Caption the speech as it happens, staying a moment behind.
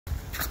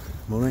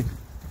Morning.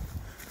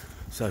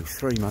 So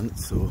 3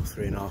 months or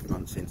 3.5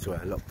 months into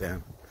our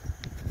lockdown,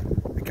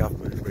 the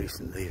government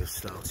recently has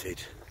started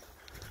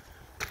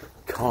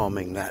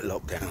calming that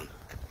lockdown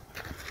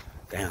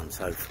down.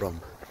 So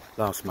from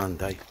last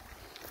Monday,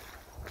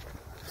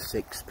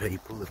 6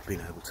 people have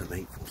been able to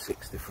meet from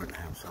 6 different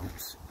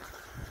households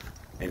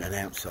in an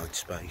outside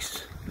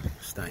space,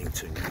 staying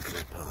 2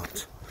 meters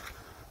apart,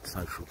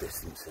 social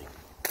distancing.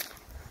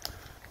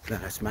 Now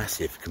that's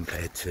massive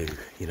compared to,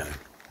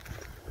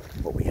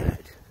 what we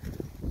had.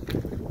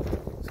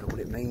 So what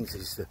it means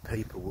is that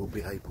people will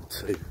be able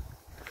to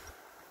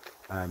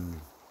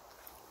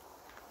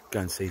go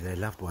and see their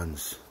loved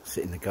ones,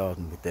 sit in the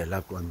garden with their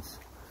loved ones,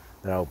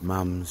 their old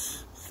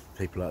mums,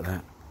 people like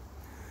that.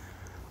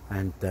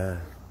 And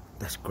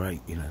that's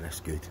great,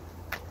 that's good.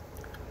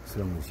 As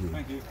long as you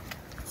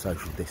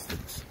social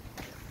distance.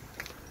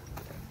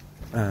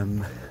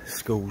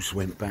 Schools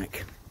went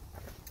back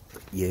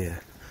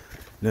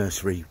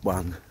nursery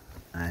 1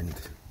 and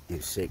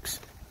year 6,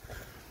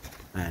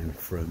 and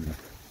from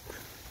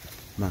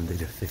Monday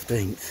the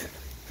 15th,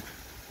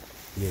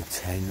 year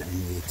 10 and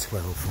year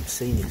 12 from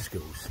senior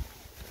schools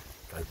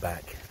go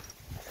back.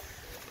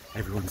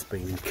 Everyone's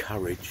been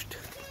encouraged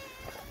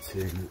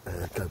to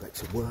go back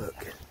to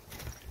work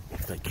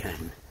if they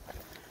can.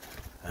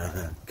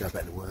 Go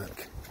back to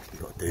work,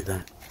 you've got to do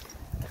that.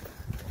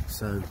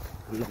 So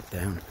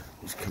lockdown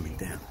is coming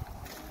down.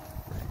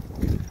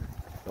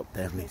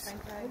 Lockdown is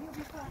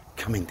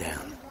coming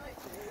down.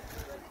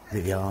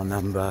 The R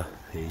number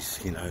is,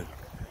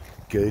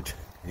 good,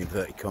 in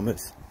inverted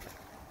commas,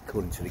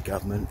 according to the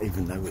government,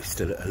 even though we're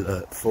still at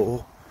alert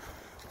 4,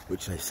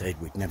 which they said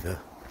we'd never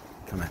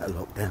come out of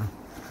lockdown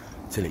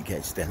until it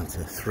gets down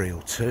to 3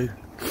 or 2.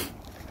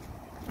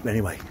 But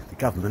anyway, the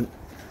government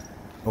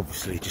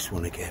obviously just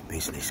want to get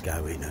business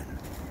going and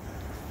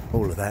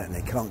all of that, and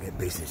they can't get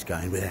business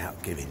going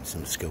without giving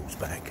some schools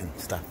back and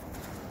stuff.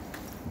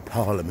 And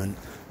Parliament,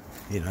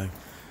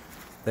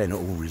 they're not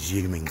all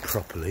resuming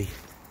properly.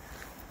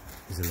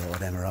 There's a lot of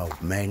them are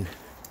old men.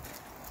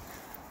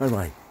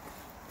 Anyway,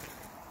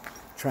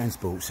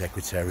 Transport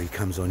Secretary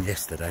comes on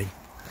yesterday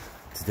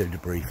to do the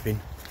briefing.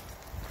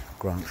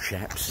 Grant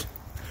Schapps.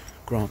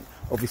 Grant,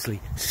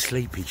 obviously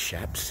Sleepy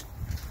Schapps,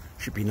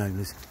 should be known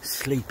as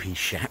Sleepy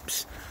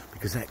Schapps,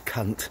 because that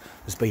cunt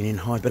has been in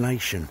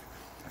hibernation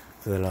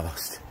for the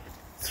last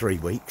 3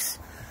 weeks,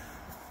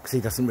 because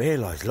he doesn't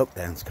realise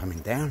lockdown's coming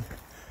down.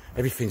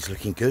 Everything's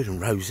looking good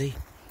and rosy,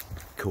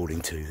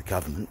 according to the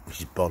government,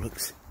 which is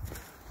bollocks.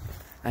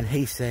 And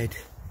he said,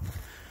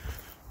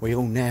 we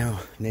all now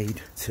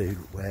need to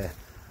wear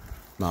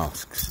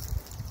masks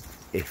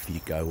if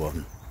you go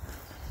on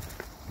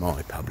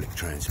my public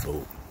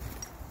transport,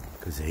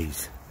 because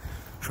he's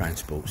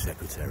Transport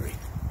Secretary.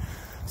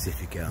 So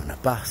if you go on a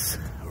bus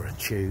or a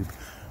tube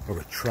or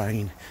a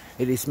train,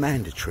 it is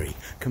mandatory,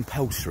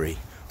 compulsory,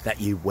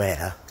 that you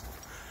wear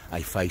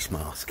a face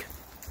mask,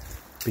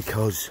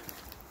 because,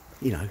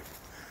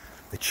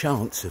 the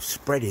chance of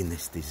spreading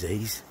this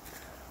disease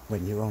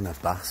when you're on a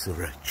bus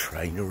or a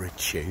train or a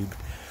tube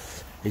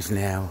is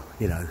now,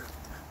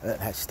 at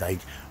that stage,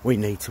 we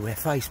need to wear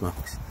face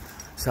masks.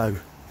 So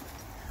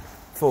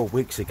 4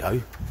 weeks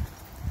ago,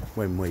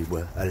 when we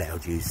were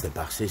allowed to use the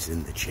buses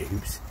and the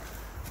tubes,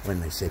 when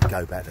they said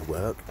go back to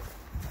work,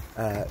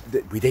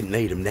 we didn't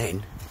need them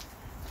then.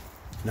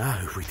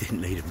 No, we didn't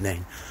need them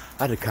then.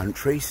 Other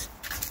countries,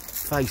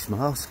 face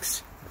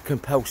masks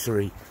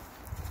compulsory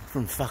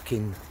from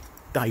fucking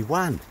day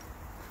 1.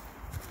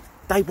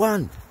 Day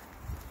 1.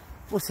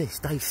 What's this,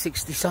 day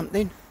 60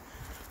 something?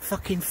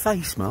 Fucking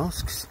face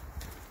masks.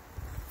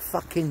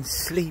 Fucking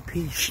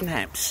Sleepy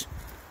Schapps,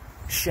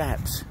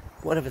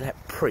 whatever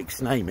that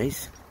prick's name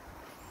is.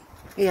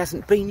 He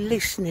hasn't been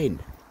listening.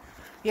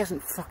 He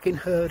hasn't fucking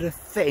heard a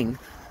thing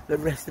the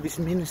rest of his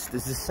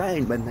ministers are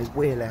saying when they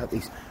wheel out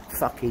these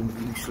fucking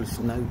useless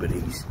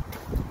nobodies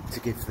to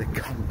give the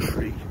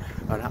country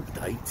an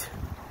update.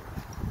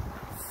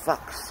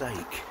 Fuck's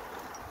sake.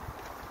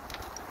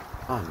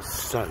 I'm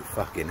so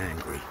fucking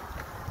angry.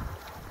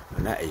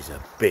 And that is a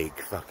big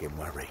fucking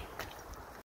worry.